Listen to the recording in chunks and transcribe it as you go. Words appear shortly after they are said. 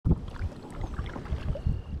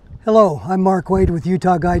Hello, I'm Mark Wade with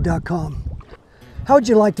UtahGuide.com. How would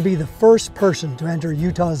you like to be the first person to enter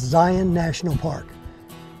Utah's Zion National Park?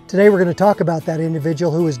 Today we're going to talk about that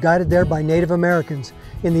individual who was guided there by Native Americans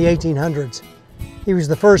in the 1800s. He was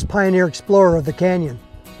the first pioneer explorer of the canyon,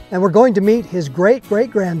 and we're going to meet his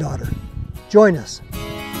great-great-granddaughter. Join us.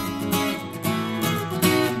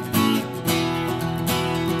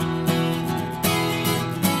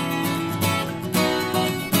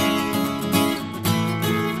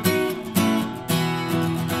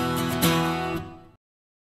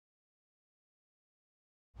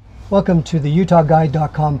 Welcome to the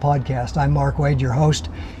UtahGuide.com podcast. I'm Mark Wade, your host.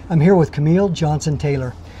 I'm here with Camille Johnson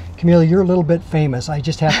Taylor. Camille, you're a little bit famous, I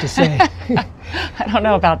just have to say. I don't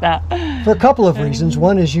know about that. For a couple of reasons.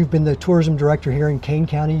 One is you've been the tourism director here in Kane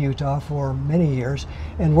County, Utah for many years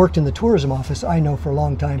and worked in the tourism office, I know, for a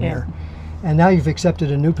long time here. And now you've accepted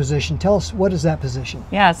a new position. Tell us, what is that position?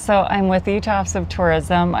 Yeah, so I'm with the Utah Office of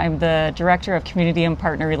Tourism. I'm the Director of Community and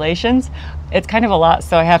Partner Relations. It's kind of a lot,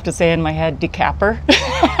 so I have to say in my head, DCAPR.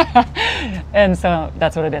 And so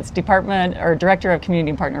that's what it is, Department or Director of Community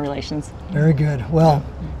and Partner Relations. Very good. Well,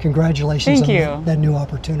 congratulations Thank you. On that new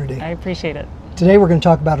opportunity. I appreciate it. Today we're going to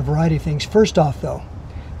talk about a variety of things. First off, though,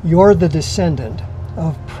 you're the descendant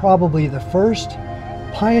of probably the first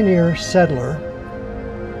pioneer settler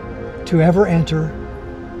to ever enter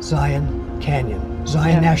Zion Canyon,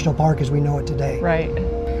 Zion National Park as we know it today. Right.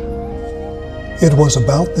 It was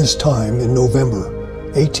about this time in November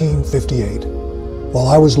 1858, while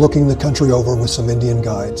I was looking the country over with some Indian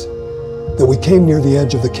guides, that we came near the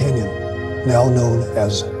edge of the canyon, now known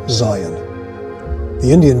as Zion.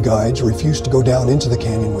 The Indian guides refused to go down into the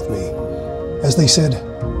canyon with me, as they said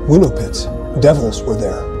winnow pits, devils were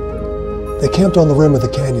there. They camped on the rim of the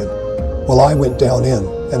canyon, while I went down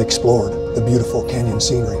in and explored the beautiful canyon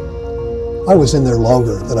scenery. I was in there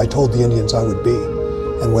longer than I told the Indians I would be,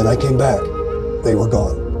 and when I came back, they were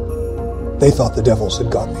gone. They thought the devils had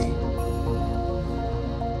got me.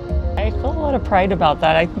 I feel a lot of pride about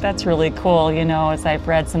that. I think that's really cool, you know, as I've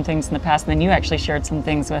read some things in the past, and then you actually shared some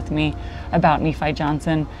things with me about Nephi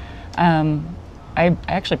Johnson. I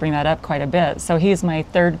actually bring that up quite a bit. So he's my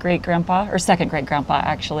third great-grandpa, or second great-grandpa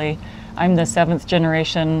actually. I'm the 7th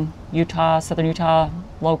generation Utah, Southern Utah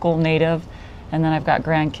local native, and then I've got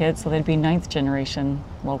grandkids, so they'd be 9th generation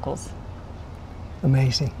locals.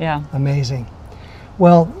 Amazing. Yeah. Amazing.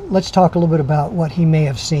 Well, let's talk a little bit about what he may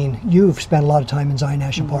have seen. You've spent a lot of time in Zion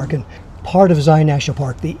National Park, and part of Zion National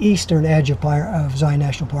Park, the eastern edge of Zion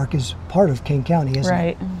National Park, is part of Kane County, isn't it?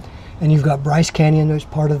 Right. And you've got Bryce Canyon, that's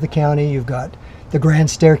part of the county. You've got the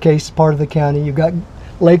Grand Staircase, part of the county. You've got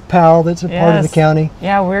Lake Powell, that's a part of the county.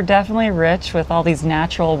 Yeah, we're definitely rich with all these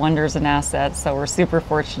natural wonders and assets, so we're super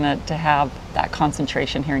fortunate to have that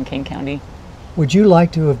concentration here in Kane County. Would you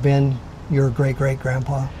like to have been your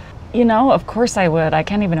great-great-grandpa? You know, of course I would. I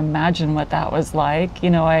can't even imagine what that was like.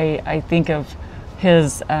 You know, I think of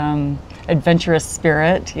his adventurous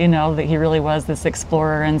spirit, you know, that he really was this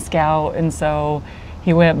explorer and scout, and so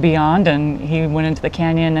he went beyond and he went into the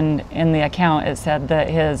canyon, and in the account it said that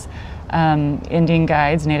his Indian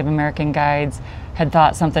guides, Native American guides, had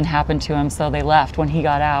thought something happened to him, so they left when he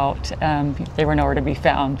got out. They were nowhere to be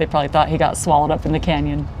found. They probably thought he got swallowed up in the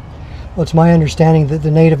canyon. Well, it's my understanding that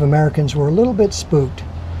the Native Americans were a little bit spooked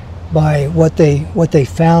by what they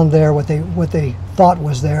found there, what they thought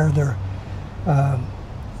was there.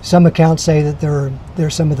 Some accounts say that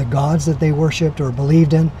there's some of the gods that they worshipped or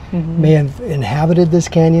believed in may have inhabited this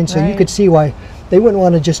canyon, so you could see why they wouldn't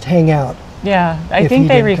want to just hang out. Yeah, I think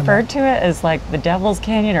they referred to it as like the Devil's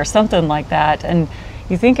Canyon or something like that. And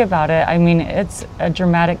you think about it, I mean, it's a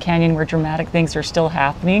dramatic canyon where dramatic things are still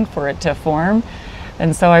happening for it to form.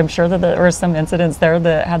 And so I'm sure that there were some incidents there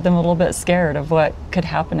that had them a little bit scared of what could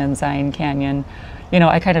happen in Zion Canyon. You know,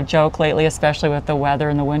 I kind of joke lately, especially with the weather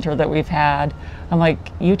and the winter that we've had. I'm like,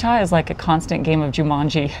 Utah is like a constant game of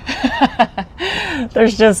Jumanji.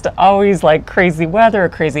 There's just always like crazy weather,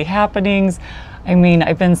 crazy happenings. I mean,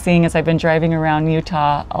 I've been seeing, as I've been driving around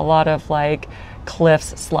Utah, a lot of like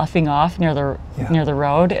cliffs sloughing off near the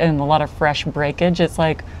road, and a lot of fresh breakage. It's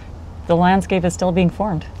like the landscape is still being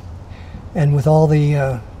formed. And with all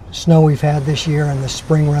the snow we've had this year and the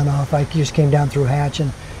spring runoff, I just came down through Hatch,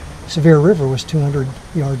 and Sevier River was 200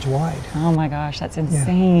 yards wide. Oh my gosh, that's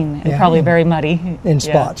insane. And probably very muddy. In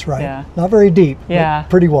spots, right. Yeah. Not very deep, but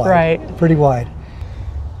pretty wide. Right. Pretty wide.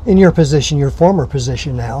 In your position, your former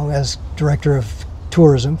position now as Director of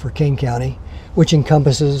Tourism for Kane County, which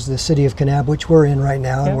encompasses the city of Kanab, which we're in right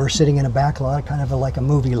now, and Yep. we're sitting in a back lot, kind of like a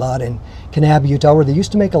movie lot in Kanab, Utah, where they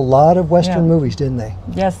used to make a lot of Western movies, didn't they?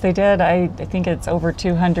 Yes, they did. I think it's over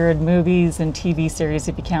 200 movies and TV series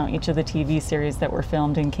if you count each of the TV series that were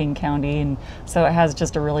filmed in King County, and so it has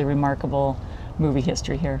just a really remarkable movie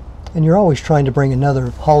history here. And you're always trying to bring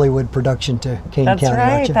another Hollywood production to Kane That's County,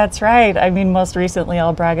 aren't right, you? that's right. I mean, most recently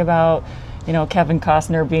I'll brag about, you know, Kevin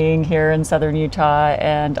Costner being here in southern Utah,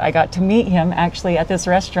 and I got to meet him actually at this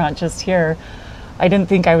restaurant just here. I didn't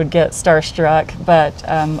think I would get starstruck, but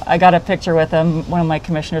I got a picture with him. One of my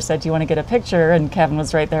commissioners said, "Do you want to get a picture?" And Kevin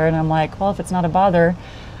was right there, and I'm like, well, if it's not a bother.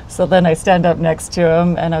 So then I stand up next to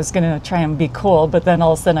him, and I was going to try and be cool, but then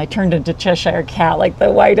all of a sudden I turned into Cheshire Cat, like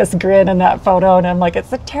the whitest grin in that photo, and I'm like,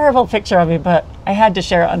 it's a terrible picture of me, but I had to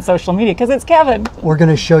share it on social media because it's Kevin. We're going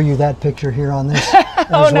to show you that picture here on this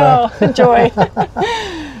Oh as well. no, enjoy.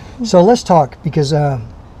 So let's talk, because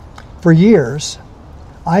for years,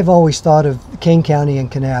 I've always thought of Kane County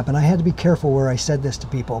and Kanab, and I had to be careful where I said this to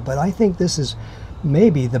people, but I think this is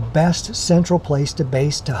maybe the best central place to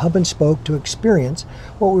base, to hub and spoke, to experience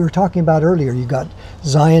what we were talking about earlier. You got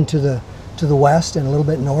Zion to the west and a little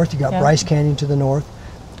bit north. You got Bryce Canyon to the north,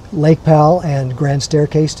 Lake Powell and Grand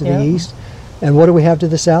Staircase to the east. And what do we have to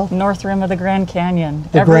the south? North rim of the Grand Canyon.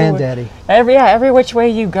 The granddaddy. Every which way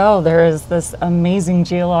you go, there is this amazing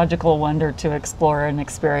geological wonder to explore and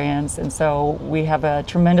experience. And so we have a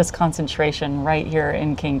tremendous concentration right here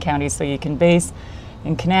in Kane County, so you can base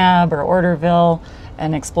in Kanab or Orderville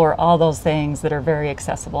and explore all those things that are very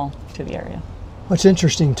accessible to the area. What's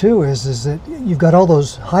interesting too is that you've got all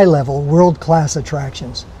those high-level, world-class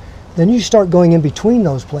attractions. Then you start going in between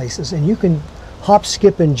those places, and you can hop,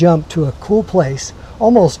 skip, and jump to a cool place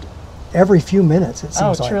almost every few minutes, it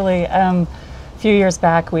seems like. Oh, truly. A few years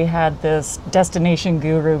back, we had this destination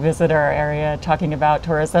guru visit our area talking about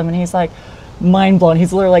tourism, and he's like, mind blown.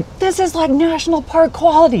 He's literally like, this is like national park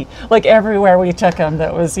quality. Like everywhere we took him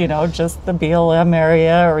that was, you know, just the BLM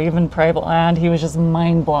area or even private land, he was just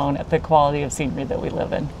mind blown at the quality of scenery that we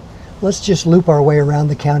live in. Let's just loop our way around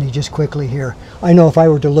the county just quickly here. I know if I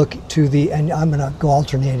were to look to the, and I'm going to go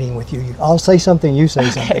alternating with you. I'll say something, you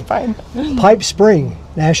say something. Okay, fine. Pipe Spring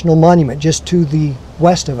National Monument, just to the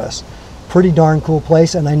west of us. Pretty darn cool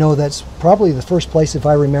place, and I know that's probably the first place, if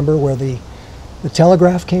I remember, where the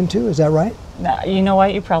telegraph came to. Is that right? Now, you know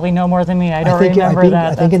what? You probably know more than me. I don't remember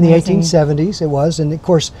that. I think in the 1870s it was, and of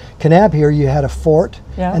course, Kanab here you had a fort,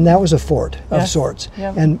 and that was a fort of sorts.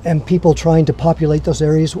 Yep. And people trying to populate those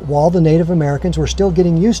areas while the Native Americans were still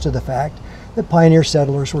getting used to the fact that pioneer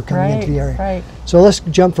settlers were coming into the area. Right. So let's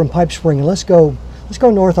jump from Pipe Spring and let's go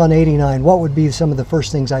north on 89. What would be some of the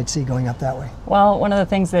first things I'd see going up that way? Well, one of the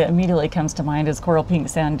things that immediately comes to mind is Coral Pink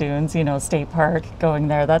Sand Dunes, you know, State Park, going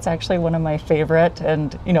there. That's actually one of my favorite,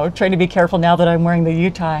 and, you know, trying to be careful now that I'm wearing the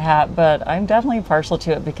Utah hat, but I'm definitely partial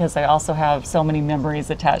to it because I also have so many memories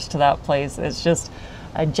attached to that place. It's just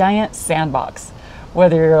a giant sandbox.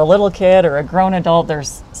 Whether you're a little kid or a grown adult,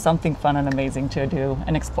 there's something fun and amazing to do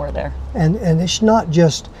and explore there. And it's not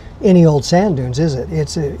just any old sand dunes, is it?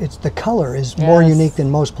 It's the color is more unique than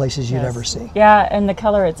most places you'd ever see. Yeah, and the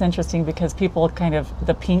color, it's interesting because people kind of,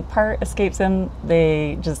 the pink part escapes them.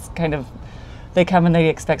 They just kind of, they come and they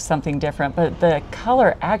expect something different, but the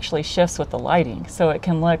color actually shifts with the lighting. So it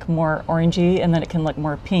can look more orangey and then it can look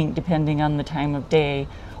more pink depending on the time of day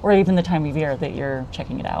or even the time of year that you're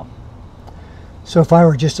checking it out. So if I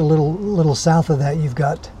were just a little south of that, you've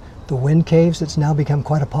got the Wind Caves. That's now become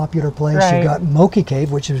quite a popular place. Right. You've got Moki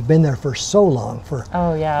Cave, which has been there for so long, for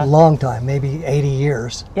a long time, maybe 80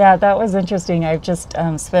 years. Yeah, that was interesting. I've just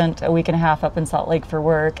spent a week and a half up in Salt Lake for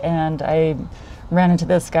work, and I ran into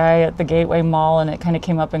this guy at the Gateway Mall, and it kind of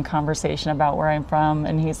came up in conversation about where I'm from,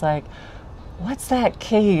 and he's like, what's that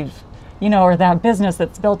cave? You know, or that business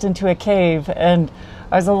that's built into a cave? And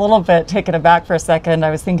I was a little bit taken aback for a second.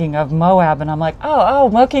 I was thinking of Moab, and I'm like, oh,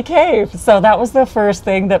 Moki Cave. So that was the first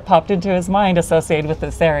thing that popped into his mind associated with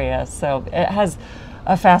this area. So it has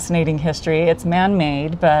a fascinating history. It's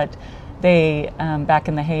man-made, but they, back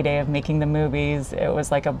in the heyday of making the movies, it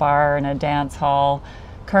was like a bar and a dance hall.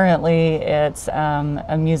 Currently, it's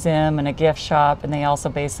a museum and a gift shop, and they also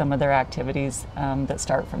base some of their activities that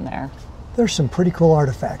start from there. There's some pretty cool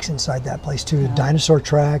artifacts inside that place too. Dinosaur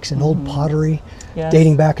tracks and old pottery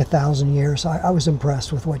dating back 1,000 years. I was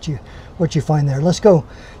impressed with what you find there. Let's go.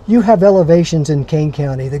 You have elevations in Kane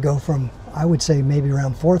County that go from, I would say, maybe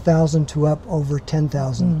around 4,000 to up over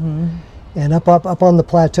 10,000. And up on the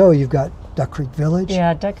plateau, you've got Duck Creek Village.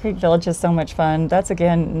 Yeah, Duck Creek Village is so much fun. That's,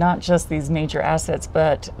 again, not just these major assets,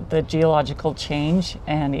 but the geological change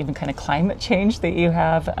and even kind of climate change that you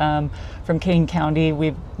have from Kane County.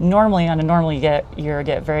 We normally, on a normal year,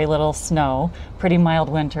 get very little snow, pretty mild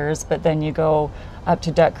winters, but then you go up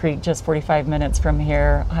to Duck Creek, just 45 minutes from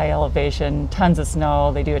here, high elevation, tons of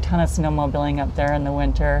snow. They do a ton of snowmobiling up there in the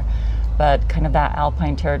winter, but kind of that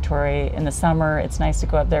alpine territory. In the summer, it's nice to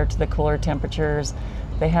go up there to the cooler temperatures.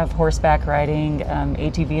 They have horseback riding.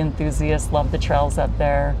 ATV enthusiasts love the trails up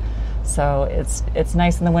there. So it's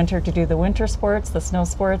nice in the winter to do the winter sports, the snow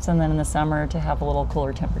sports, and then in the summer to have a little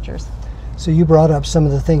cooler temperatures. So you brought up some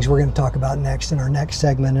of the things we're going to talk about next in our next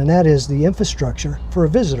segment, and that is the infrastructure for a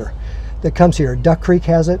visitor that comes here. Duck Creek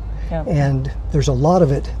has it, yeah. And there's a lot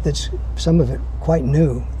of it that's, some of it quite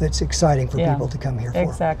new, that's exciting for people to come here for.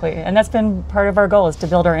 Exactly, and that's been part of our goal, is to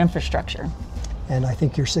build our infrastructure. And I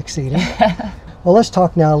think you're succeeding. Well, let's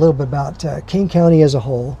talk now a little bit about Kane County as a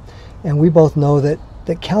whole. And we both know that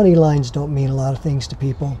county lines don't mean a lot of things to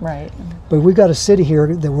people. Right. But we've got a city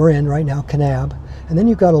here that we're in right now, Kanab, and then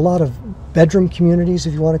you've got a lot of bedroom communities,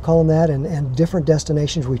 if you want to call them that, and different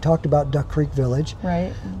destinations. We talked about Duck Creek Village.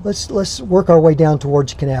 Right. Let's work our way down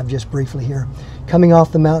towards Kanab just briefly here. Coming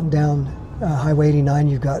off the mountain down Highway 89,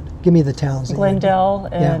 you've got, give me the towns. Glendale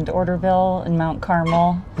and Orderville and Mount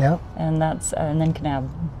Carmel. Yeah. And then Kanab.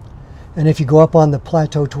 And if you go up on the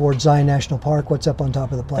plateau towards Zion National Park, what's up on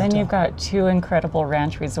top of the plateau? Then you've got two incredible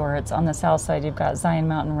ranch resorts. On the south side, you've got Zion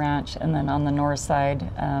Mountain Ranch, and then on the north side,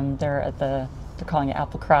 they're at they're calling it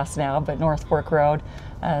Apple Cross now, but North Fork Road,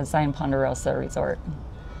 Zion Ponderosa Resort.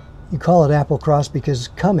 You call it Apple Cross because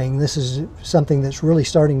this is something that's really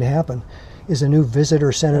starting to happen, is a new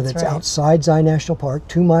visitor center that's outside Zion National Park,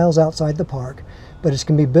 2 miles outside the park, but it's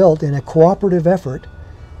going to be built in a cooperative effort.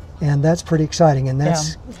 And that's pretty exciting, and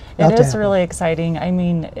that's it is really exciting. I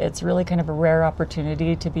mean, it's really kind of a rare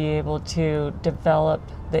opportunity to be able to develop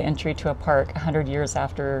the entry to a park 100 years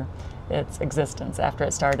after its existence, after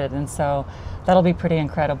it started, and so that'll be pretty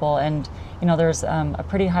incredible. And you know, there's a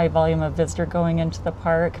pretty high volume of visitor going into the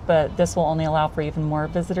park, but this will only allow for even more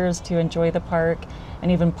visitors to enjoy the park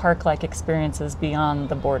and even park-like experiences beyond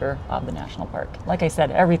the border of the national park. Like I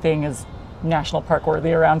said, everything is national park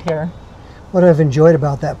worthy around here. What I've enjoyed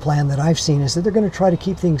about that plan that I've seen is that they're going to try to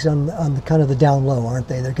keep things on the kind of the down low, aren't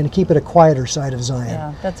they? They're going to keep it a quieter side of Zion.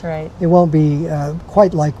 Yeah, that's right. It won't be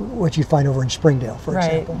quite like what you find over in Springdale, for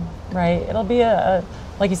example. Right. It'll be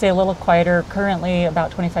like you say, a little quieter. Currently,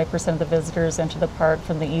 about 25% of the visitors enter the park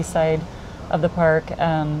from the east side of the park,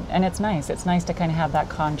 and it's nice. It's nice to kind of have that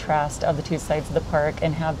contrast of the two sides of the park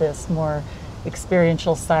and have this more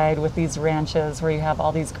experiential side with these ranches where you have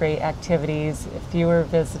all these great activities, fewer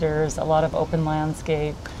visitors, a lot of open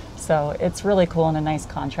landscape. So it's really cool and a nice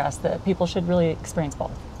contrast that people should really experience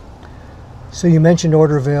both. So you mentioned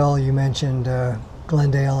Orderville, you mentioned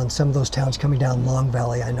Glendale, and some of those towns coming down Long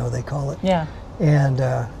Valley, I know they call it. Yeah. And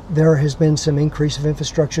there has been some increase of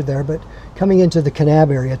infrastructure there, but coming into the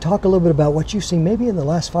Kanab area, talk a little bit about what you've seen maybe in the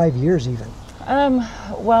last 5 years even.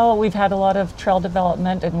 Well, we've had a lot of trail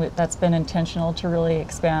development, and that's been intentional to really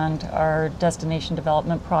expand our destination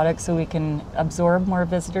development product so we can absorb more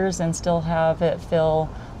visitors and still have it feel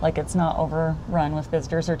like it's not overrun with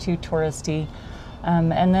visitors or too touristy.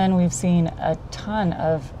 And then we've seen a ton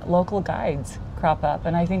of local guides crop up,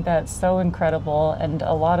 and I think that's so incredible, and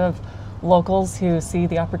a lot of locals who see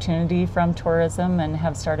the opportunity from tourism and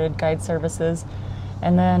have started guide services.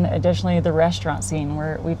 And then additionally the restaurant scene,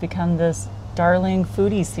 where we've become this darling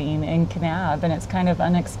foodie scene in Kanab, and it's kind of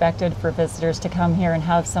unexpected for visitors to come here and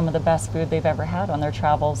have some of the best food they've ever had on their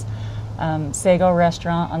travels. Sago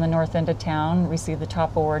Restaurant on the north end of town received the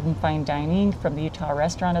top award in fine dining from the Utah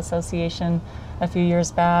Restaurant Association a few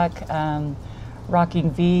years back.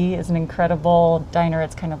 Rocking V is an incredible diner.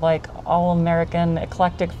 It's kind of like all-American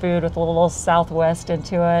eclectic food with a little Southwest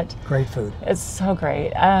into it. Great food. It's so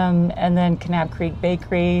great. And then Kanab Creek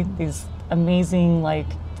Bakery, these amazing like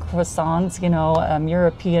croissants, you know,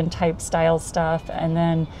 European type style stuff. And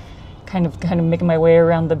then kind of making my way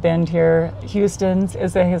around the bend here, Houston's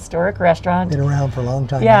is a historic restaurant. Been around for a long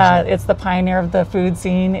time. Yeah, it's the pioneer of the food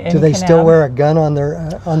scene in Do they Kanab. Still wear a gun on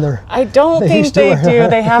their? I don't think they do.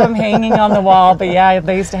 They have them hanging on the wall, but yeah,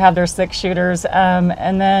 they used to have their 6-shooters.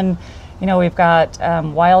 And then, you know, we've got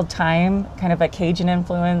Wild Thyme, kind of a Cajun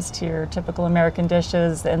influence to your typical American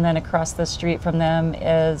dishes. And then across the street from them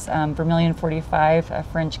is Vermilion 45, a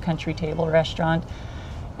French country table restaurant.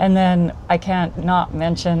 And then I can't not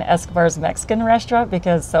mention Escobar's Mexican restaurant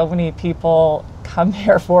because so many people come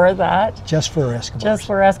here for that. Just for Escobar's. Just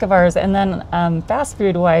for Escobar's. And then fast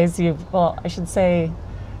food wise, I should say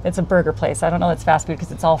It's a burger place. I don't know it's fast food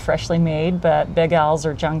because it's all freshly made, but Big Al's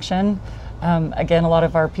or Junction. Again, a lot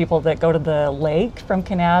of our people that go to the lake from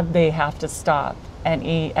Kanab, they have to stop and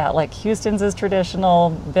eat at like Houston's is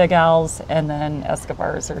traditional, Big Al's, and then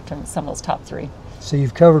Escobar's are some of those top 3. So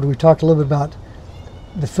we've talked a little bit about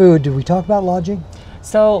the food. Did we talk about lodging?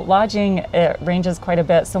 So lodging, it ranges quite a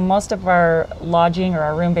bit. So most of our lodging or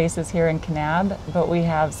our room base is here in Kanab, but we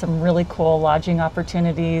have some really cool lodging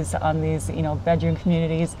opportunities on these, bedroom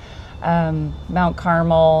communities. Mount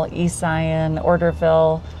Carmel, East Zion,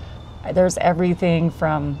 Orderville. There's everything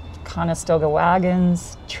from Conestoga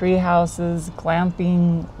wagons, tree houses,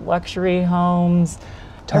 glamping, luxury homes,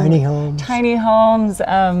 tiny homes,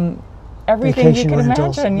 everything vacation you can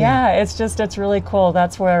rentals. imagine. Yeah, it's really cool.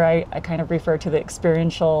 That's where I kind of refer to the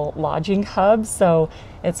experiential lodging hub. So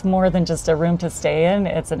it's more than just a room to stay in.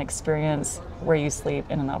 It's an experience where you sleep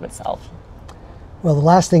in and of itself. Well, the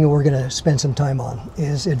last thing that we're going to spend some time on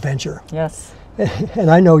is adventure. Yes. And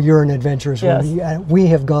I know you're an adventurous woman. Yes. We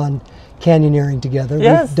have gone canyoneering together.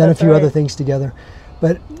 Yes, we've done a few right. other things together.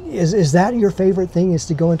 But is that your favorite thing, is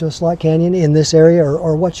to go into a slot canyon in this area,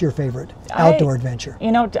 or what's your favorite outdoor adventure?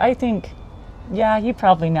 I think, yeah, you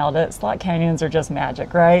probably nailed it. Slot canyons are just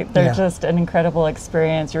magic, right? They're just an incredible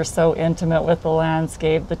experience. You're so intimate with the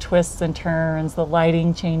landscape, the twists and turns, the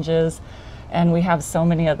lighting changes, and we have so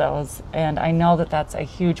many of those. And I know that that's a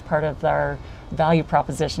huge part of our value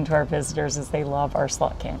proposition to our visitors, is they love our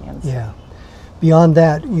slot canyons. Yeah. Beyond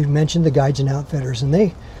that, you mentioned the guides and outfitters, and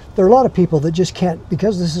there are a lot of people that just can't,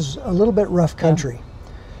 because this is a little bit rough country.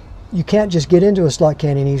 You can't just get into a slot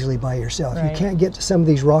canyon easily by yourself. Right. You can't get to some of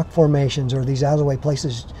these rock formations or these out-of-the-way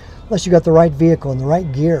places unless you got the right vehicle and the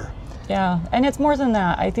right gear. Yeah, and it's more than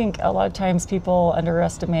that. I think a lot of times people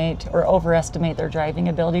underestimate or overestimate their driving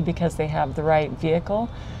ability because they have the right vehicle.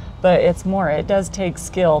 But it's more, it does take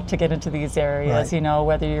skill to get into these areas, Right.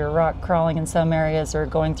 Whether you're rock crawling in some areas or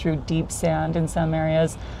going through deep sand in some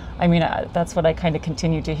areas. I mean, that's what I kind of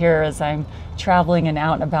continue to hear as I'm traveling and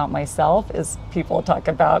out and about myself, is people talk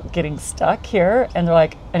about getting stuck here, and they're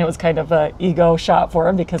like, and it was kind of a ego shot for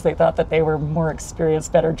them because they thought that they were more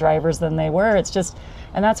experienced, better drivers than they were. It's just,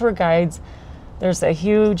 and that's where guides, there's a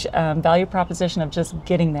huge value proposition of just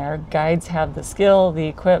getting there. Guides have the skill, the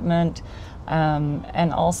equipment,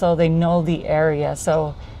 and also they know the area.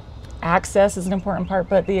 So access is an important part,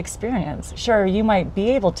 but the experience. Sure, you might be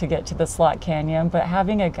able to get to the slot canyon, but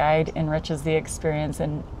having a guide enriches the experience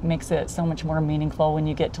and makes it so much more meaningful when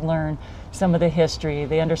you get to learn some of the history.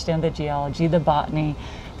 They understand the geology, the botany.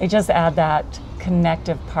 They just add that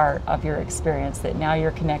connective part of your experience, that now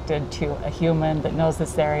you're connected to a human that knows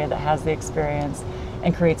this area, that has the experience,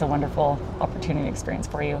 and creates a wonderful opportunity experience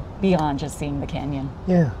for you beyond just seeing the canyon.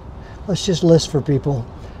 Yeah. Let's just list for people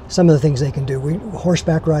some of the things they can do.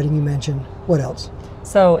 Horseback riding, you mentioned. What else?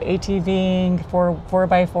 So ATVing,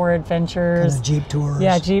 4x4 adventures. Kind of Jeep tours.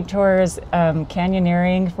 Yeah, Jeep tours,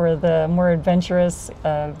 canyoneering for the more adventurous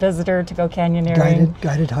visitor to go canyoneering.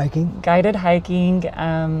 Guided hiking. Guided hiking.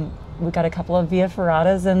 We've got a couple of Via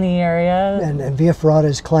Ferratas in the area. And Via Ferrata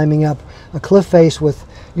is climbing up a cliff face with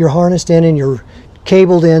you're harnessed in and you're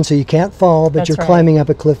cabled in so you can't fall, but you're climbing up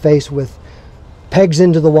a cliff face with pegs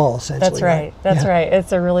into the wall, essentially. That's right. That's right.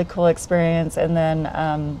 It's a really cool experience, and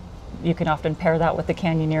then you can often pair that with the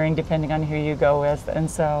canyoneering depending on who you go with,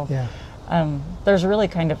 and so there's really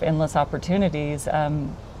kind of endless opportunities.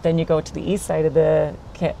 Then you go to the east side of the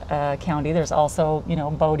county. There's also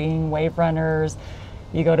boating, wave runners.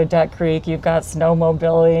 You go to Duck Creek. You've got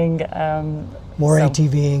snowmobiling. More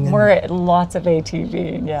ATVing. Lots of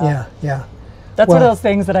ATVing. Yeah. That's one of those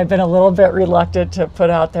things that I've been a little bit reluctant to put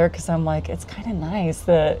out there because I'm like, it's kind of nice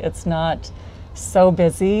that it's not so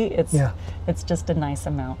busy. It's just a nice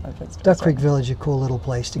amount of visitors. Duck Creek Village is a cool little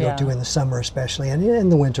place to go to in the summer, especially, and in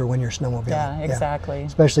the winter when you're snowmobiling. Yeah, exactly.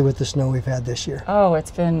 Especially with the snow we've had this year. Oh,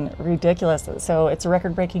 it's been ridiculous. So it's a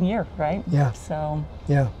record-breaking year, right? Yeah. So.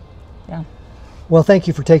 Yeah. Yeah. Well, thank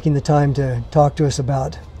you for taking the time to talk to us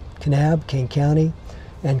about Kanab, Kane County,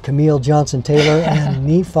 and Camille Johnson Taylor and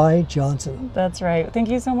Nephi Johnson. That's right. Thank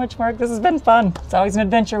you so much, Mark. This has been fun. It's always an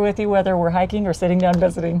adventure with you, whether we're hiking or sitting down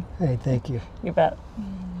visiting. Hey, thank you. You bet.